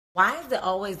Why is it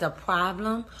always a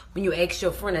problem when you ask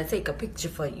your friend to take a picture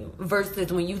for you versus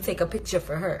when you take a picture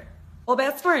for her? Oh,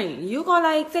 best friend, you gonna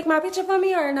like take my picture for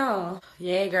me or no?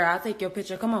 Yeah, girl, I'll take your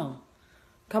picture. Come on.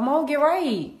 Come on, get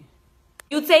right.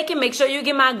 You take it, make sure you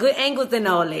get my good angles and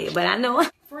all that. But I know.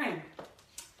 Friend,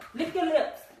 lick your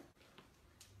lips.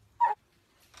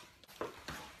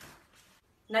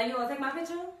 Now you wanna take my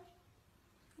picture?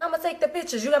 I'm gonna take the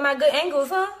pictures. You got my good angles,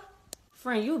 huh?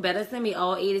 Friend, you better send me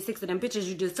all 86 of them pictures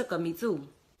you just took of me, too.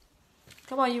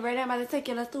 Come on, you ready? I'm about to take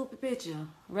your little stupid picture.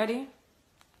 Ready?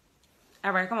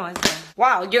 All right, come on. Let's go.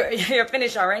 Wow, you're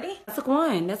finished already? I took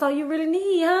one. That's all you really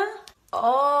need, huh?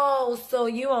 Oh, so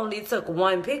you only took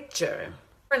one picture.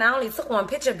 Friend, I only took one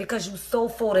picture because you're so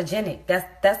photogenic.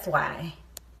 That's why.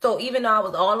 So even though I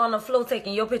was all on the floor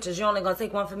taking your pictures, you're only gonna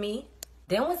take one for me?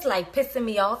 Then what's like pissing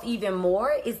me off even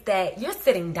more is that you're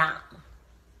sitting down.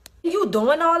 You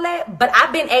doing all that, but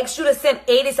I've been asked you to send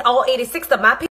all 86 of my pictures.